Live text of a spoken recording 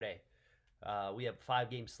We have a 5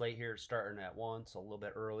 game slate here starting at 1, so a little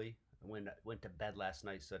bit early. I went to bed last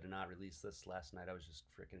night, so I did not release this last night. I was just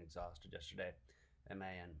freaking exhausted yesterday, and my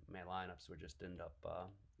lineups would just end up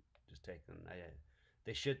just taking.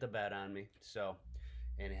 They shit the bed on me. So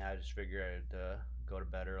anyhow, I just figured I'd go to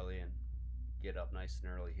bed early and get up nice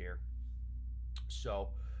and early here. So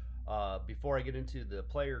before I get into the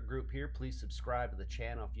player group here, please subscribe to the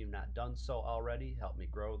channel if you've not done so already. Help me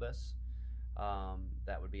grow this.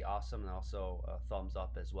 That would be awesome, and also a thumbs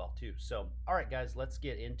up as well too. So all right guys, let's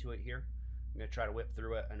get into it here. I'm gonna try to whip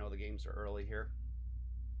through it. I know the games are early here,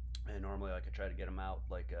 and normally like I try to get them out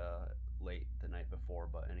like late the night before,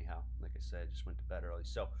 but anyhow, like I said, I just went to bed early.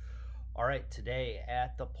 So all right, today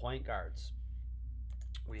at the point guards,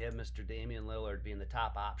 we have Mr. Damian Lillard being the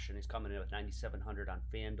top option. He's coming in with 9,700 on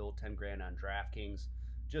Fanduel, 10 grand on DraftKings,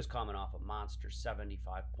 just coming off a monster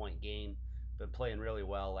 75-point game. Been playing really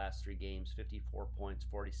well last 3 games, 54 points,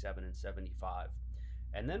 47 and 75.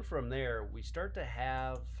 And then from there, we start to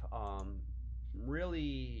have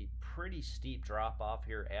really pretty steep drop off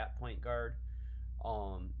here at point guard.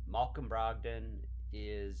 Malcolm Brogdon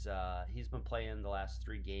is he's been playing the last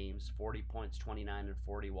 3 games, 40 points, 29 and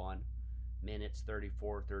 41 minutes,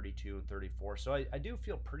 34, 32 and 34. So I do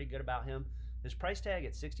feel pretty good about him. His price tag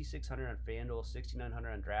at 6,600 on FanDuel,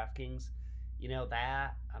 6,900 on DraftKings. You know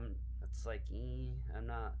that it's like I'm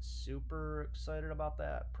not super excited about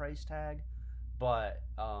that price tag. But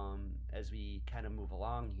as we kind of move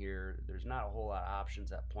along here, there's not a whole lot of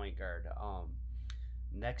options at point guard.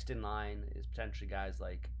 Next in line is potentially guys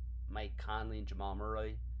like Mike Conley and Jamal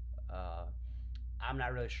Murray. Uh, I'm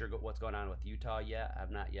not really sure what's going on with Utah yet.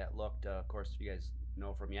 I've not yet looked. Of course, if you guys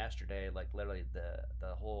know from yesterday, like literally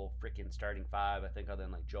the whole freaking starting five, I think other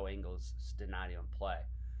than like Joe Ingles, did not even play.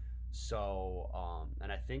 So,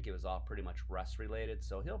 and I think it was all pretty much rest related.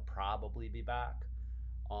 So he'll probably be back.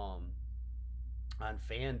 Um, on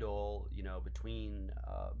FanDuel, between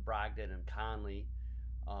Brogdon and Conley,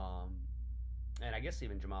 um, and I guess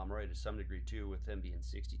even Jamal Murray to some degree too, with him being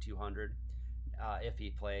 6,200. If he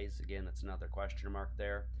plays, again, that's another question mark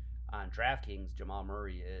there. On DraftKings, Jamal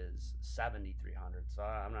Murray is 7,300, so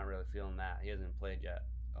I'm not really feeling that. He hasn't played yet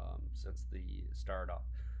since the startup.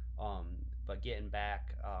 But getting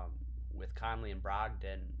back with Conley and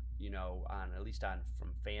Brogdon, on at least on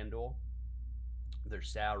from FanDuel, their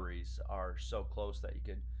salaries are so close that you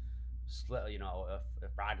could,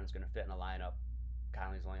 if Brogdon's going to fit in a lineup,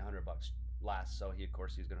 Conley's only $100 less, so he's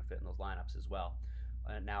going to fit in those lineups as well.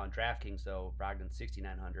 Now in DraftKings, though, Brogdon's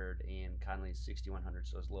 6,900 and Conley's 6,100,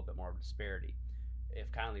 so there's a little bit more of a disparity.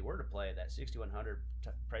 If Conley were to play, that 6,100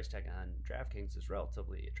 price tag on DraftKings is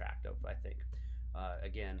relatively attractive, I think.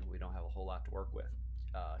 Again, we don't have a whole lot to work with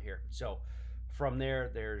here. So from there,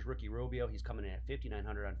 there's rookie Rubio. He's coming in at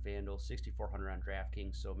 5,900 on FanDuel, 6,400 on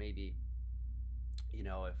DraftKings. So maybe,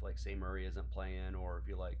 if like say Murray isn't playing, or if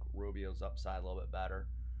you like Rubio's upside a little bit better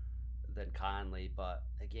than Conley. But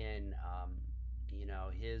again,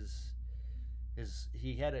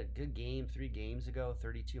 he had a good game 3 games ago,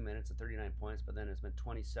 32 minutes and 39 points, but then it's been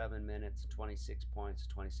 27 minutes, 26 points,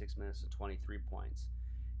 26 minutes and 23 points.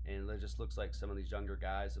 And it just looks like some of these younger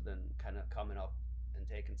guys have been kind of coming up and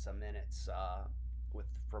taking some minutes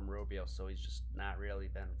from Rubio, so he's just not really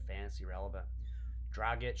been fantasy relevant.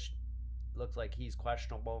 Dragic looks like he's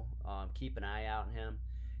questionable. Keep an eye out on him.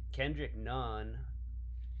 Kendrick Nunn,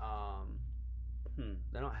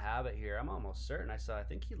 they don't have it here. I'm almost certain I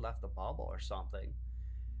think he left the bubble or something.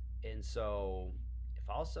 And so if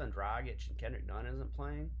all of a sudden Dragic and Kendrick Nunn isn't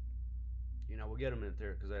playing, we'll get them in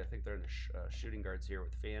there because I think they're in the shooting guards here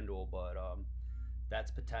with FanDuel, but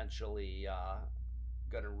that's potentially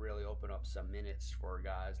going to really open up some minutes for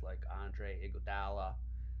guys like Andre Iguodala,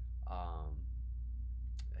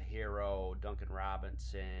 Hero, Duncan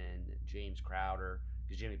Robinson, James Crowder,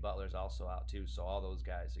 because Jimmy Butler's also out too. So all those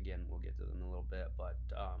guys, again, we'll get to them in a little bit, but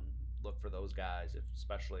look for those guys,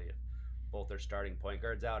 especially if both their starting point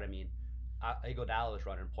guards out. I mean, Iguodala was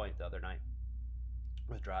running point the other night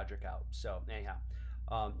with Dragic out. So anyhow,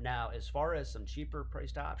 now as far as some cheaper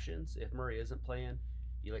priced options, if Murray isn't playing,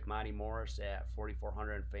 you like Monty Morris at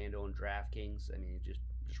 4,400 on FanDuel and DraftKings. I mean, just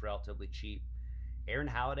relatively cheap. Aaron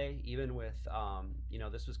Holiday, even with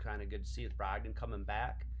this was kind of good to see with Brogdon coming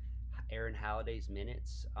back. Aaron Holiday's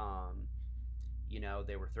minutes,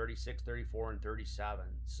 they were 36, 34, and 37.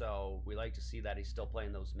 So we like to see that he's still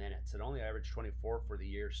playing those minutes. It only averaged 24 for the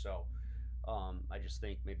year. So I just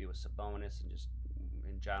think maybe with Sabonis and just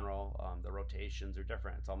in general, the rotations are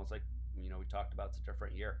different. It's almost like, we talked about, it's a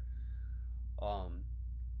different year.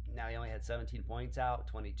 Now he only had 17 points out,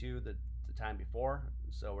 22 the time before.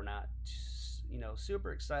 So we're not,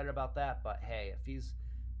 super excited about that. But hey, if he's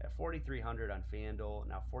At 4,300 on Fanduel,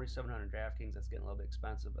 now 4,700 DraftKings, that's getting a little bit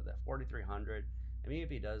expensive, but that 4,300, I mean, if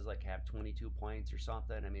he does like have 22 points or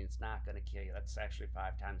something, I mean, it's not going to kill you. That's actually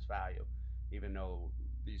 5 times value, even though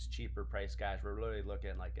these cheaper price guys, we're really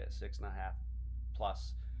looking like at 6.5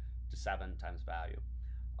 plus to 7 times value.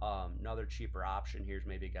 Another cheaper option here is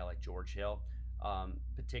maybe a guy like George Hill.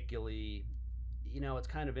 Particularly, it's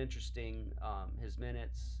kind of interesting. His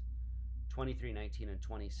minutes 23, 19, and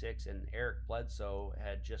 26, and Eric Bledsoe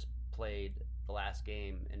had just played the last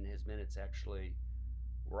game, and his minutes actually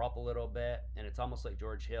were up a little bit, and it's almost like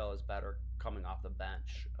George Hill is better coming off the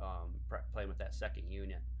bench, playing with that second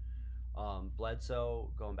unit. Bledsoe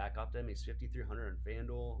going back up to him, he's 5,300 in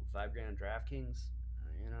FanDuel, $5,000 DraftKings.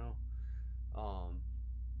 You know, um,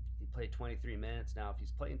 he played 23 minutes. Now, if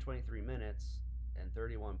he's playing 23 minutes and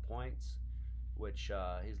 31 points, which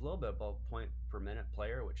he's a little bit above point per minute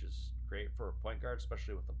player, which is great for a point guard,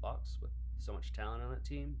 especially with the Bucks with so much talent on that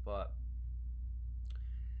team. But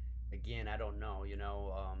again, I don't know. It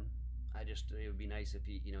would be nice if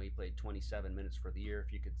he played 27 minutes for the year.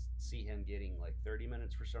 If you could see him getting like 30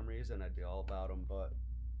 minutes for some reason, I'd be all about him. But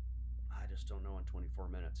I just don't know in 24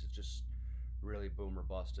 minutes. It's just really boom or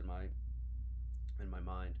bust in my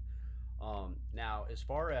mind. Now, as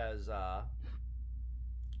far as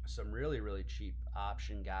some really really cheap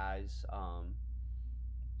option guys,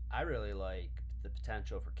 I really like the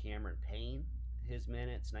potential for Cameron Payne. His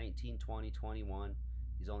minutes 19, 20, 21.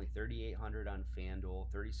 He's only 3,800 on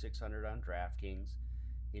FanDuel, 3,600 on DraftKings,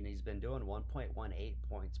 and he's been doing 1.18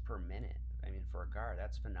 points per minute. I mean, for a guard,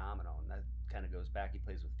 that's phenomenal. And that kind of goes back. He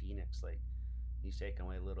plays with Phoenix. Like, he's taken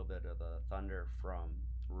away a little bit of the thunder from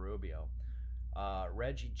Rubio.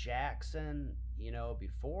 Reggie Jackson,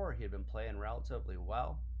 before he had been playing relatively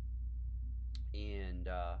well, and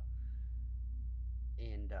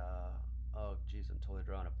oh geez, I'm totally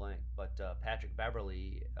drawing a blank. But Patrick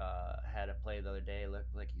Beverly had a play the other day.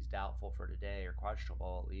 Looked like he's doubtful for today, or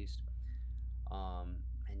questionable at least.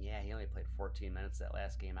 And yeah, he only played 14 minutes that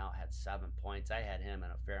last game out. Had 7 points. I had him in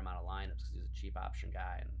a fair amount of lineups because he's a cheap option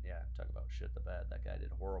guy. And yeah, talk about shit the bed. That guy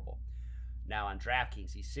did horrible. Now on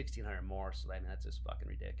DraftKings, he's 1,600 more. So I mean, that's just fucking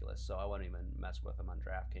ridiculous. So I wouldn't even mess with him on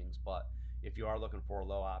DraftKings. But if you are looking for a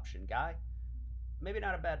low option guy, maybe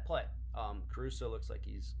not a bad play. Caruso looks like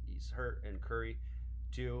he's hurt, and Curry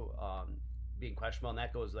too, being questionable, and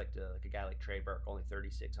that goes like a guy like Trey Burke, only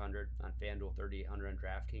 3,600 on FanDuel, 3,800 on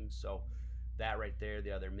DraftKings. So that right there,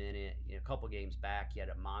 the other minute, a couple games back, he had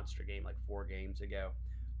a monster game like 4 games ago.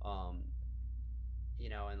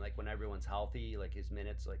 And like when everyone's healthy, like his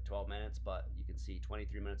minutes like 12 minutes, but you can see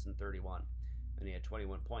 23 minutes and 31, and he had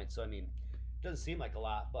 21 points. So I mean, doesn't seem like a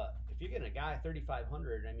lot, but if you're getting a guy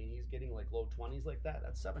 3,500, I mean, he's getting like low 20s like that.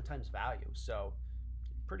 That's 7 times value. So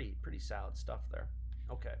pretty solid stuff there.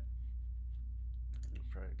 Okay, I'm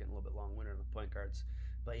probably getting a little bit long-winded on the point guards,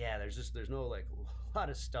 but yeah, there's no like a lot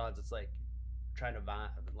of studs. It's like trying to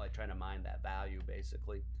mine that value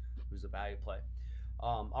basically. Who's the value play?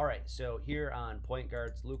 All right, so here on point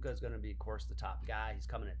guards, Luka is going to be, of course, the top guy. He's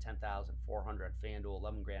coming at 10,400 on FanDuel,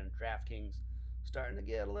 11 grand on DraftKings. Starting to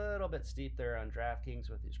get a little bit steep there on DraftKings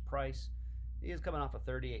with his price. He is coming off a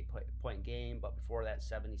 38-point game, but before that,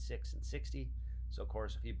 76 and 60. So, of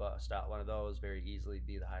course, if he busts out one of those, very easily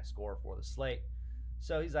be the high scorer for the slate.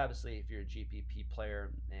 So he's obviously, if you're a GPP player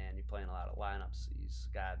and you're playing a lot of lineups, he's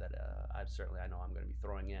a guy that I know I'm going to be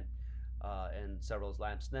throwing in several of his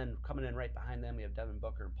lineups. And then coming in right behind them, we have Devin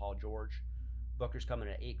Booker and Paul George. Booker's coming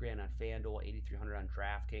at 8 grand on FanDuel, 8,300 on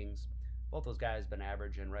DraftKings. Both those guys have been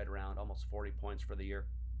averaging right around almost 40 points for the year.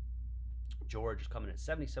 George is coming at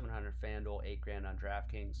 7,700 FanDuel, 8 grand on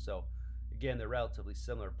DraftKings. So again, they're relatively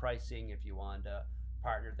similar pricing if you want to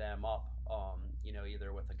partner them up,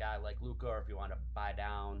 either with a guy like Luka, or if you want to buy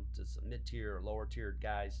down to some mid-tier or lower-tiered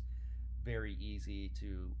guys. Very easy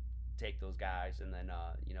to take those guys, and then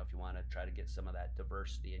if you want to try to get some of that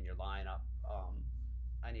diversity in your lineup,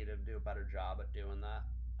 I need to do a better job at doing that.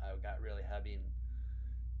 I got really heavy in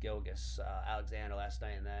Gilgeous Alexander last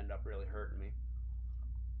night, and that ended up really hurting me,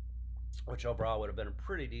 which overall would have been a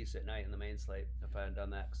pretty decent night in the main slate if I hadn't done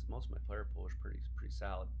that, because most of my player pool was pretty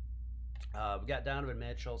solid. We got Donovan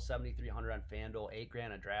Mitchell, 7,300 on FanDuel, 8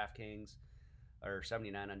 grand on DraftKings, or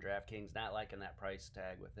 79 on DraftKings. Not liking that price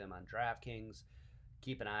tag with him on DraftKings.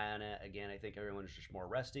 Keep an eye on it. Again, I think everyone was just more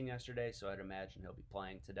resting yesterday, so I'd imagine he'll be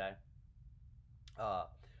playing today.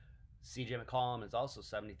 CJ McCollum is also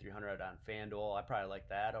 7,300 on FanDuel. I probably like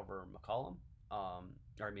that over McCollum,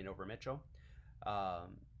 over Mitchell.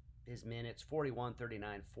 His minutes, 41,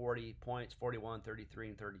 39, 40 points, 41, 33,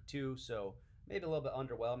 and 32. So maybe a little bit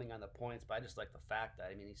underwhelming on the points, but I just like the fact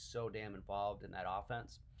that, he's so damn involved in that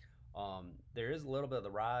offense. There is a little bit of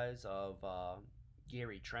the rise of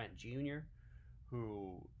Gary Trent Jr.,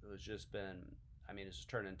 who has just been, I mean, it's just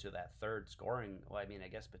turned into that third scoring. Well, I mean, I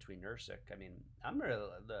guess between Nursic, I mean, I'm really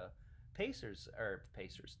the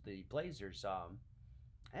the Blazers.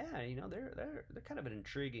 Yeah, they're kind of an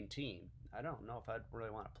intriguing team. I don't know if I'd really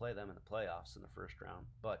want to play them in the playoffs in the first round,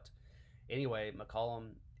 but anyway,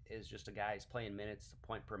 McCollum is just a guy. He's playing minutes, a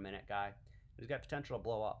point per minute guy. He's got potential to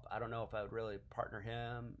blow up. I don't know if I would really partner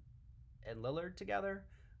him and Lillard together.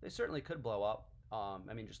 They certainly could blow up.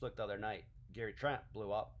 I mean, just look the other night. Gary Trent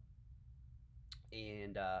blew up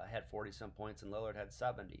and had 40 some points, and Lillard had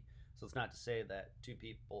 70. So it's not to say that two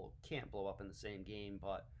people can't blow up in the same game,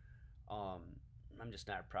 but um, I'm just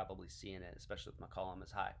not probably seeing it, especially with McCollum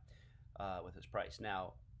as high with his price.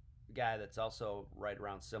 Now, the guy that's also right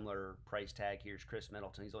around similar price tag here is Chris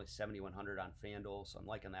Middleton. He's only 7,100 on Fanduel, so I'm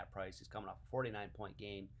liking that price. He's coming off a 49-point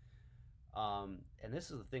game. And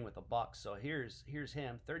this is the thing with the Bucks. So here's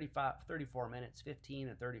him, 34 minutes, 15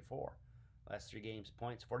 and 34. Last three games,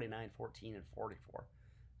 points 49, 14, and 44.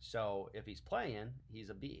 So if he's playing, he's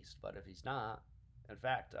a beast. But if he's not, in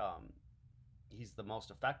fact, he's the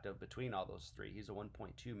most effective between all those three. He's a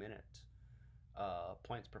 1.2 minute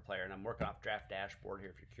points per player. And I'm working off Draft Dashboard here.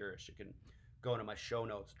 If you're curious, you can go into my show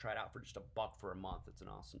notes, try it out for just $1 for a month. It's an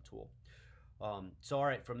awesome tool. So all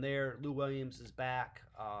right, from there, Lou Williams is back.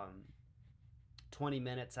 20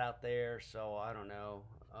 minutes out there, so I don't know.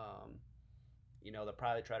 They'll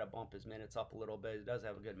probably try to bump his minutes up a little bit. He does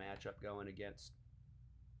have a good matchup going against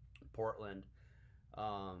Portland.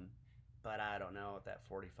 But I don't know at that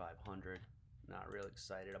 4,500. Not really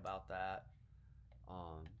excited about that.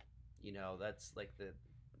 That's like the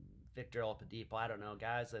Victor Oladipo. I don't know,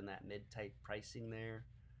 guys in that mid-type pricing there.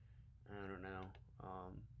 I don't know.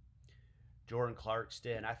 Jordan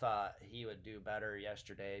Clarkson, I thought he would do better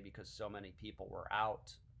yesterday because so many people were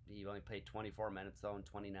out. He only played 24 minutes though and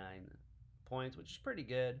 29 points, which is pretty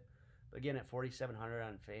good. But again, at 4,700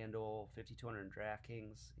 on FanDuel, 5,200 on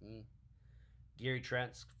DraftKings. Gary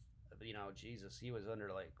Trent's, Jesus, he was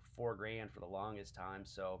under like $4,000 for the longest time.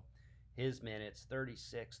 So his minutes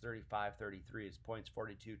 36, 35, 33. His points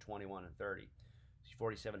 42, 21, and 30.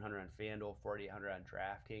 4,700 on FanDuel, 4,800 on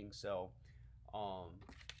DraftKings. So,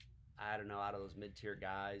 I don't know, out of those mid-tier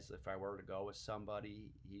guys, if I were to go with somebody,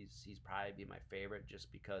 he's probably be my favorite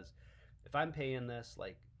just because if I'm paying this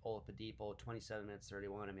like Oladipo, 27 minutes,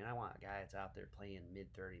 31, I mean, I want a guy that's out there playing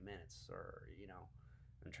mid-30 minutes or,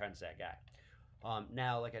 I'm trying to say that guy.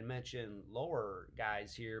 Now, like I mentioned, lower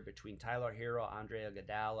guys here between Tyler Hero, Andre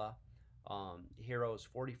Iguodala. Hero's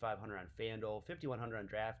 4,500 on FanDuel, 5,100 on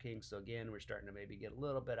DraftKings. So again, we're starting to maybe get a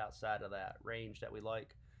little bit outside of that range that we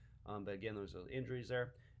like. But again, there's those injuries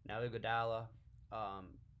there. Now Iguodala,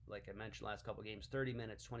 like I mentioned last couple games, 30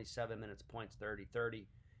 minutes, 27 minutes, points 30, 30.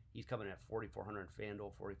 He's coming at 4,400 on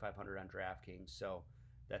FanDuel, 4,500 on DraftKings. So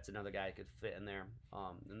that's another guy who could fit in there.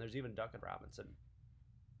 And there's even Duncan Robinson.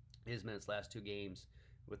 His minutes last two games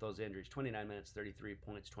with those injuries, 29 minutes, 33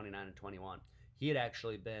 points, 29 and 21. He had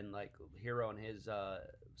actually been like Hero, and his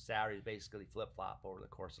salaries basically flip-flop over the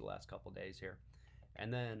course of the last couple days here.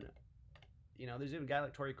 And then, there's even a guy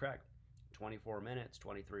like Torrey Craig. 24 minutes,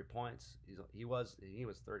 23 points. He was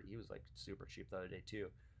like super cheap the other day too.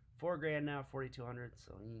 $4,000 now, 4,200.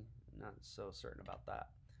 So not so certain about that.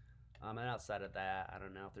 And outside of that, I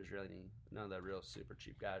don't know if there's really none of the real super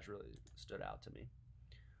cheap guys really stood out to me.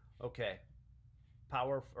 Okay,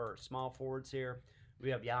 power or small forwards here. We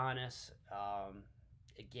have Giannis.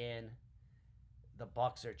 Again, the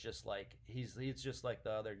Bucks are just like he's just like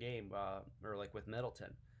the other game or like with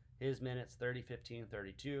Middleton. His minutes 30, 15,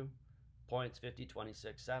 32. Points 50,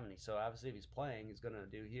 26, 70. So obviously if he's playing, he's going to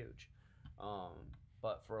do huge.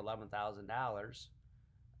 But for $11,000,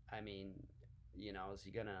 I mean, is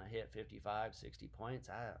he going to hit 55, 60 points?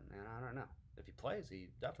 I don't know. If he plays, he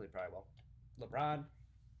definitely probably will. LeBron, I'm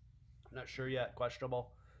not sure yet.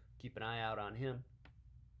 Questionable. Keep an eye out on him.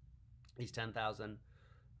 He's 10,000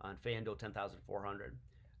 on FanDuel, 10,400.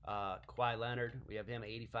 Kawhi Leonard, we have him at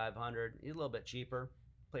 8,500. He's a little bit cheaper.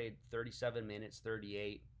 Played 37 minutes,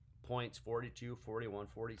 38 points, 42, 41,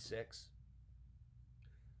 46.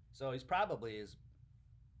 So he's probably as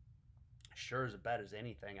sure as a bet as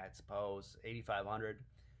anything, I suppose. 8,500,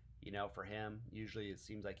 for him. Usually it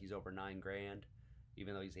seems like he's over $9,000,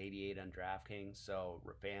 even though he's 88 on DraftKings. So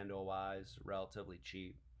FanDuel wise, relatively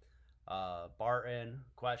cheap. Barton,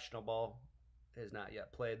 questionable, has not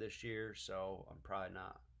yet played this year, so I'm probably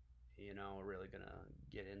not, really gonna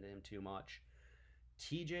get into him too much.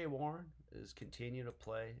 TJ Warren is continuing to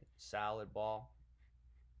play solid ball.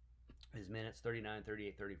 His minutes 39,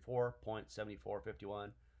 38, 34, points 74,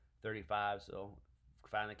 51, 35. So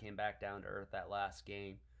finally came back down to earth that last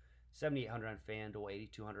game. 7,800 on Fanduel,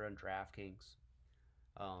 8,200 on DraftKings.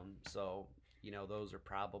 So, those are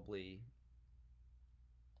probably.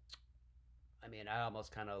 I mean, I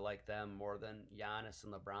almost kind of like them more than Giannis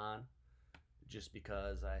and LeBron, just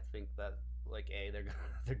because I think that they're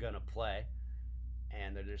they're gonna play,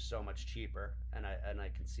 and they're just so much cheaper, and I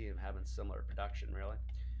can see them having similar production really.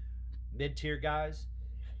 Mid tier guys,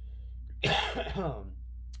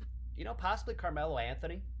 possibly Carmelo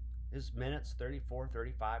Anthony. His minutes 34,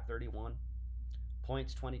 35, 31.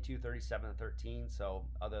 Points 22, 37, and 13. So,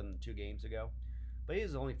 other than 2 games ago. But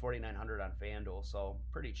he's only 4,900 on FanDuel, so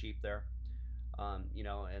pretty cheap there. And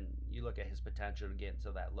you look at his potential to get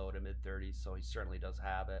into that low to mid 30s, so he certainly does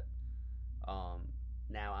have it.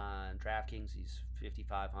 Now on DraftKings, he's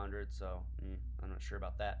 5,500, so I'm not sure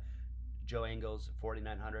about that. Joe Ingles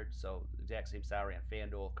 4,900, so exact same salary on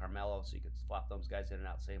FanDuel. Carmelo, so you could swap those guys in and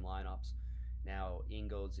out, same lineups. Now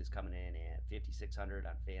Ingles is coming in at 5,600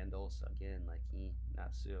 on FanDuel, so again,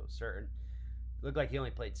 not so certain. Looked like he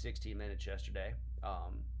only played 16 minutes yesterday.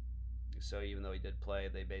 So even though he did play,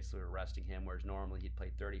 they basically were resting him, whereas normally he'd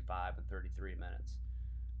play 35 and 33 minutes.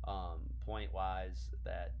 Point wise,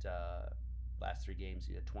 that last 3 games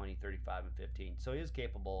he had 20, 35, and 15. So he is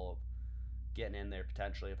capable of getting in there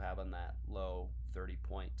potentially, of having that low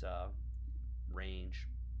 30-point range.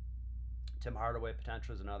 Tim Hardaway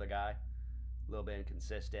potential is another guy, a little bit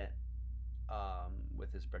inconsistent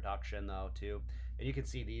with his production though too. And you can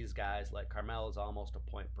see these guys, like Carmelo's almost a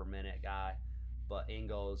point per minute guy, but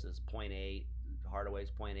Ingles is 0.8,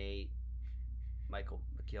 Hardaway's 0.8,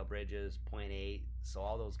 Mikal Bridges 0.8. So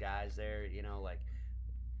all those guys there,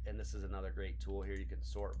 and this is another great tool here. You can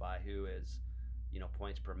sort by who is,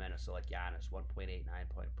 points per minute. So like Giannis 1.89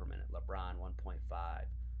 point per minute, LeBron 1.5,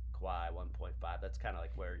 Kawhi 1.5. That's kind of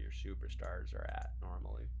like where your superstars are at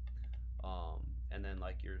normally. And then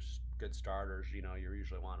like your good starters, you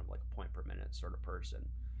usually want them like a point per minute sort of person.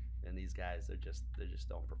 And these guys, they just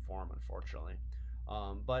don't perform, unfortunately.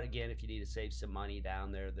 But again, if you need to save some money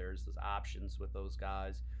down there, there's those options with those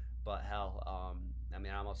guys. But hell,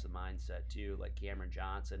 almost the mindset too. Like Cameron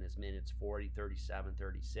Johnson, his minutes 40, 37,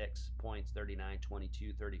 36, points 39,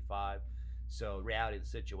 22, 35. So reality of the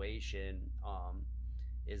situation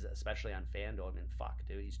is, especially on FanDuel, fuck,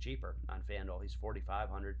 dude, he's cheaper on FanDuel. He's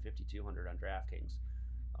 4,500, 5,200 on DraftKings.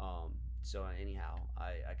 So anyhow,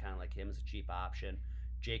 I kind of like him as a cheap option.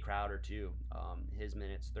 Jay Crowder too. His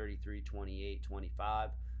minutes 33, 28, 25.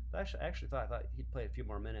 I actually thought he'd play a few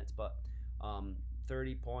more minutes, but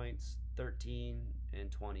 30 points, 13,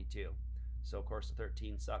 and 22. So of course the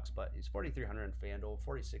 13 sucks, but he's 4,300 on FanDuel,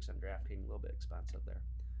 46 on DraftKings, a little bit expensive there.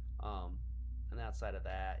 And outside of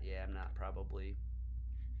that, yeah, I'm not probably,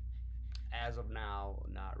 as of now,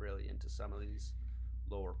 not really into some of these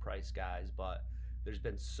lower price guys, but there's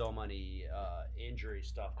been so many injury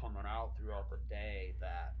stuff coming out throughout the day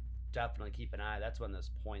that definitely keep an eye. That's when this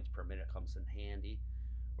points per minute comes in handy,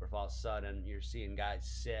 where if all of a sudden you're seeing guys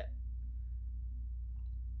sit,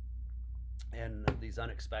 and these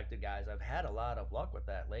unexpected guys, I've had a lot of luck with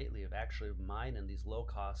that lately, of actually mine and these low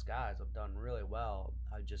cost guys have done really well.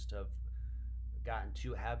 I just have gotten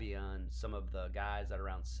too heavy on some of the guys that are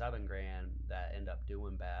around $7,000 that end up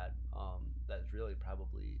doing bad. That's really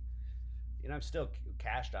probably, I'm still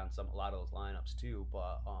cashed on a lot of those lineups too,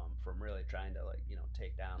 but from really trying to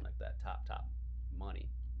take down like that top money.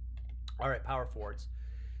 All right, power forwards.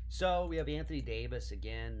 So we have Anthony Davis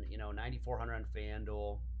again. 9,400 on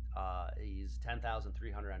FanDuel. He's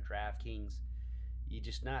 10,300 on DraftKings. You're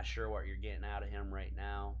just not sure what you're getting out of him right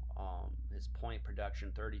now. His point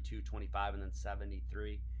production 32, 25, and then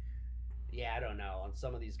 73. Yeah, I don't know. On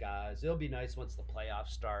some of these guys, it'll be nice once the playoffs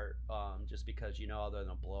start, just because other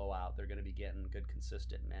than a blowout, they're going to be getting good,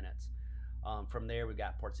 consistent minutes. From there, we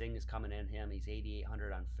got Porzingis coming in him. He's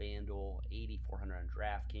 8,800 on FanDuel, 8,400 on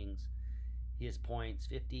DraftKings. His points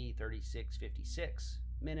 50, 36, 56.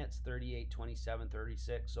 Minutes 38, 27,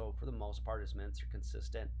 36. So for the most part, his minutes are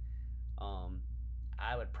consistent.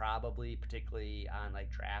 I would probably, particularly on like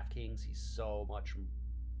DraftKings, he's so much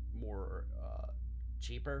more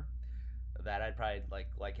cheaper that I'd probably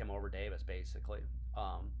like him over Davis basically.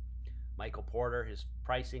 Michael Porter, his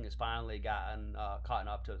pricing has finally gotten caught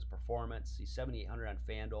up to his performance. He's 7,800 on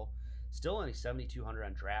FanDuel, still only 7,200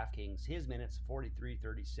 on DraftKings. His minutes 43,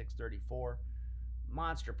 36, 34.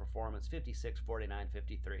 Monster performance 56, 49,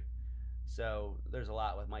 53. So there's a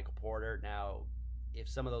lot with Michael Porter. Now, if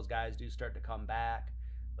some of those guys do start to come back,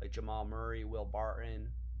 like Jamal Murray, Will Barton,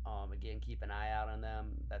 again, keep an eye out on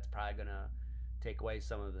them. That's probably going to take away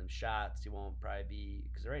some of them shots. He won't probably be,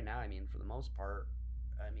 because right now, for the most part,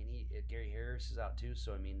 Gary Harris is out too.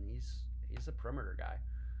 So, He's a perimeter guy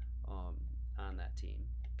on that team.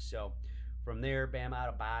 So from there, Bam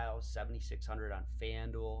Adebayo, 7,600 on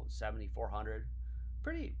Fanduel, 7,400.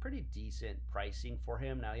 Pretty decent pricing for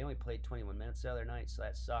him. Now he only played 21 minutes the other night, so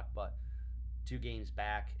that sucked. But 2 games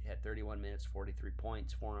back, had 31 minutes, 43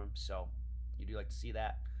 points for him. So you do like to see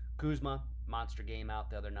that. Kuzma, monster game out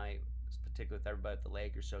the other night, particularly with everybody at the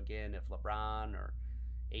Lakers. So again, if LeBron or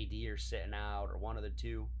AD are sitting out or one of the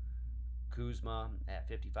two, Kuzma at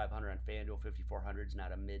 5,500 on FanDuel, 5,400 is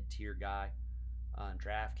not a mid-tier guy on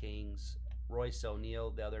Draftkings. Royce O'Neal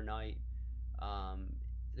the other night.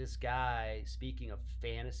 This guy, speaking of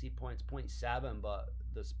fantasy points, 0.7, but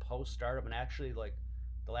this post start and actually like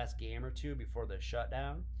the last game or two before the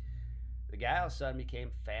shutdown, the guy all of a sudden became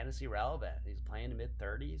fantasy relevant. He's playing in mid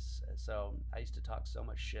 30s. So I used to talk so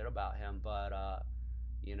much shit about him, but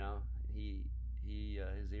you know, he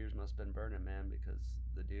his ears must have been burning, man, because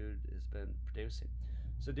the dude has been producing.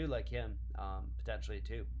 So dude like him, potentially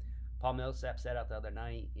too. Paul Millsap sat out the other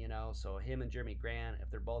night, so him and Jeremy Grant, if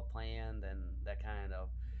they're both playing, then that kind of,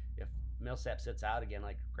 if Millsap sits out again,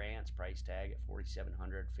 like Grant's price tag at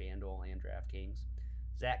 4,700 FanDuel and DraftKings.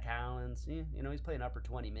 Zach Collins, he's playing upper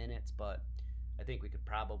 20 minutes, but I think we could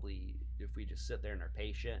probably, if we just sit there and are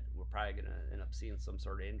patient, we're probably going to end up seeing some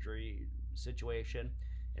sort of injury situation.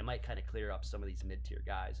 It might kind of clear up some of these mid-tier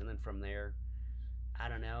guys. And then from there, I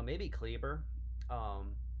don't know, maybe Kleber.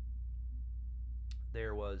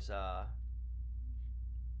 There was, I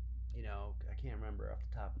can't remember off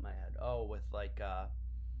the top of my head. Oh,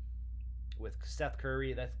 with Seth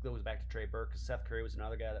Curry, that goes back to Trey Burke, because Seth Curry was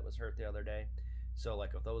another guy that was hurt the other day. So,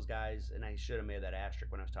 like, with those guys, and I should have made that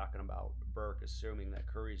asterisk when I was talking about Burke, assuming that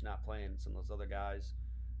Curry's not playing some of those other guys.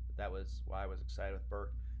 That was why I was excited with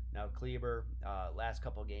Burke. Now, Kleber, last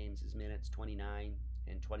couple games, his minutes 29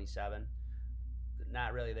 and 27.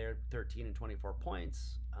 Not really there, 13 and 24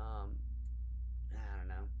 points. I don't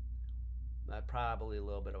know. Probably a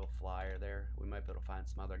little bit of a flyer there. We might be able to find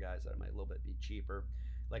some other guys that might a little bit be cheaper.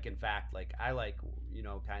 Like, in fact, like I like,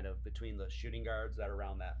 kind of between the shooting guards that are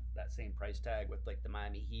around that same price tag with like the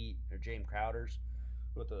Miami Heat or James Crowder's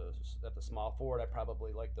at the small forward. I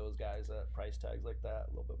probably like those guys at price tags like that a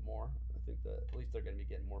little bit more. I think that at least they're going to be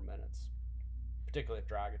getting more minutes, particularly if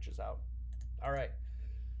Dragic is out. All right,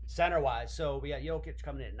 center wise, so we got Jokic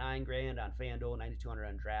coming in at $9,000 on FanDuel, 9,200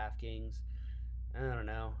 on DraftKings. I don't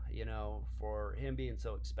know, for him being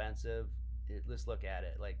so expensive, let's look at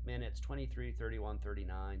it. Like minutes 23, 31,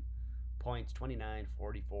 39, points 29,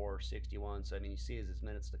 44, 61. So I mean, you see as his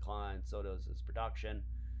minutes decline, so does his production.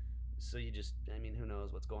 So who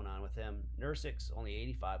knows what's going on with him. Nurkic only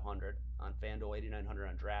 8,500 on FanDuel, 8,900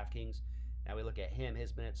 on DraftKings. Now we look at him,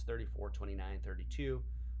 his minutes 34, 29, 32,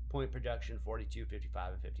 point projection 42,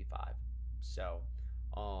 55, and 55. So,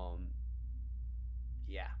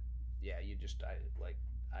 yeah,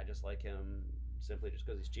 I just like him simply just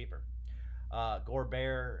because he's cheaper.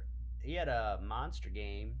 Gobert, he had a monster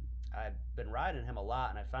game. I've been riding him a lot,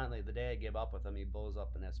 and I finally, the day I give up with him, he blows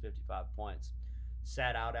up and has 55 points.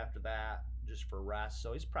 Sat out after that just for rest,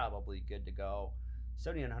 so he's probably good to go.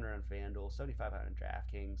 7,900 on FanDuel, 7,500 on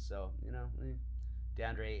DraftKings. So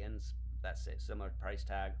DeAndre Ayton's that's a similar price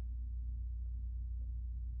tag.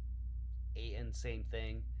 Ayton, same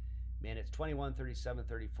thing. Man, it's 21, 37,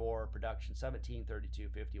 34, production 17, 32,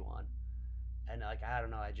 51. And like I don't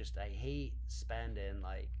know, I hate spending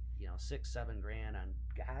like $6-7 on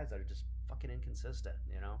guys that are just fucking inconsistent.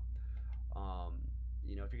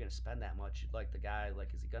 If you're gonna spend that much, you'd like the guy,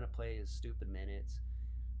 like, is he gonna play his stupid minutes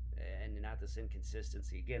and not this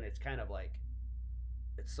inconsistency again. It's kind of like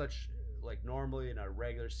it's such like normally in a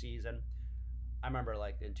regular season. I remember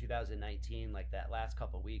like in 2019, like that last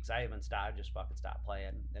couple of weeks, I just fucking stopped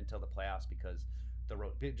playing until the playoffs because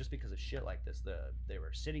just because of shit like this. They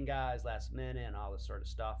were sitting guys last minute and all this sort of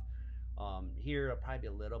stuff. Here it'll probably be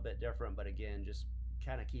a little bit different, but again, just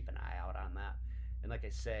kind of keep an eye out on that. And like I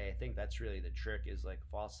say, I think that's really the trick is like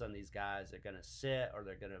if all of a sudden these guys are going to sit or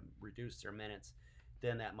they're going to reduce their minutes,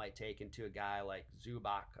 then that might take into a guy like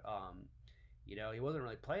Zubac. He wasn't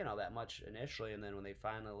really playing all that much initially, and then when they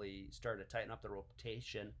finally started to tighten up the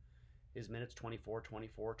rotation, his minutes 24,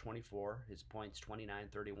 24, 24, his points 29,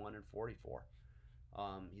 31, and 44.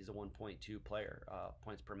 He's a 1.2 player,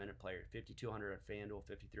 points per minute player, 5,200 on FanDuel,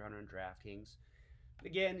 5,300 on DraftKings.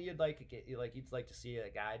 Again, you'd like to see a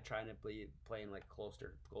guy trying to be playing like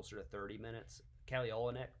closer to 30 minutes. Kelly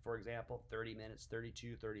Olynyk, for example, 30 minutes,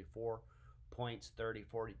 32, 34 points, 30,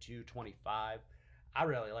 42, 25. I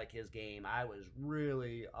really like his game. I was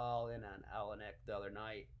really all in on Olynyk the other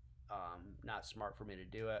night. Not smart for me to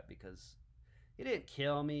do it because he didn't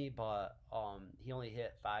kill me, but he only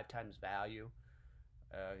hit 5 times value.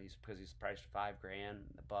 He's because he's priced $5 grand,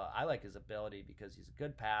 but I like his ability because he's a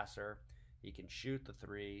good passer. He can shoot the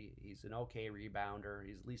three. He's an okay rebounder.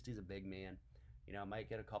 At least he's a big man. Might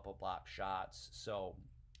get a couple block shots. So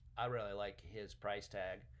I really like his price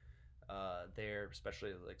tag there,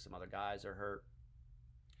 especially like some other guys are hurt.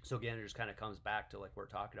 So again, it just kind of comes back to like we're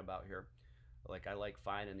talking about here. Like I like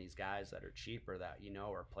finding these guys that are cheaper that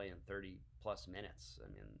are playing 30 plus minutes. I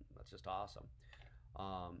mean, that's just awesome.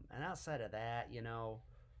 And outside of that,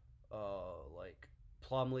 like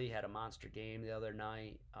Plumlee had a monster game the other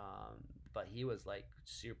night, but he was like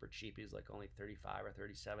super cheap. He's like only 35 or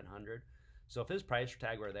 3,700. So if his price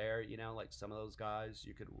tag were there, like some of those guys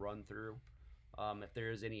you could run through. If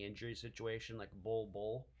there is any injury situation, like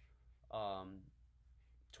Bull, um,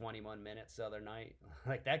 21 minutes the other night,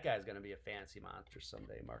 like that guy's gonna be a fantasy monster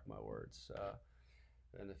someday. Mark my words.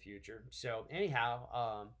 In the future. So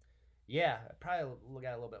anyhow, yeah, I probably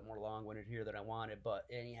got a little bit more long-winded here than I wanted, but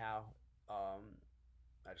anyhow,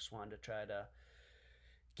 I just wanted to try to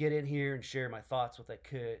get in here and share my thoughts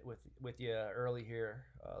with you early here.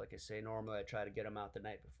 Like I say, normally I try to get them out the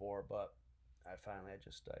night before, but I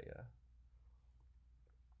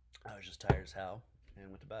was just tired as hell and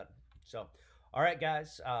went to bed. So, all right,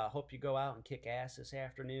 guys. Hope you go out and kick ass this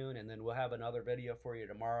afternoon, and then we'll have another video for you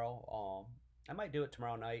tomorrow. I might do it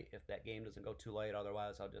tomorrow night if that game doesn't go too late.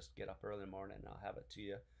 Otherwise, I'll just get up early in the morning and I'll have it to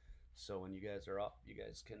you. So when you guys are up, you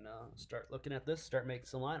guys can start looking at this, start making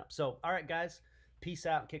some lineups. So, all right, guys. Peace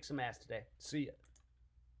out and kick some ass today. See ya.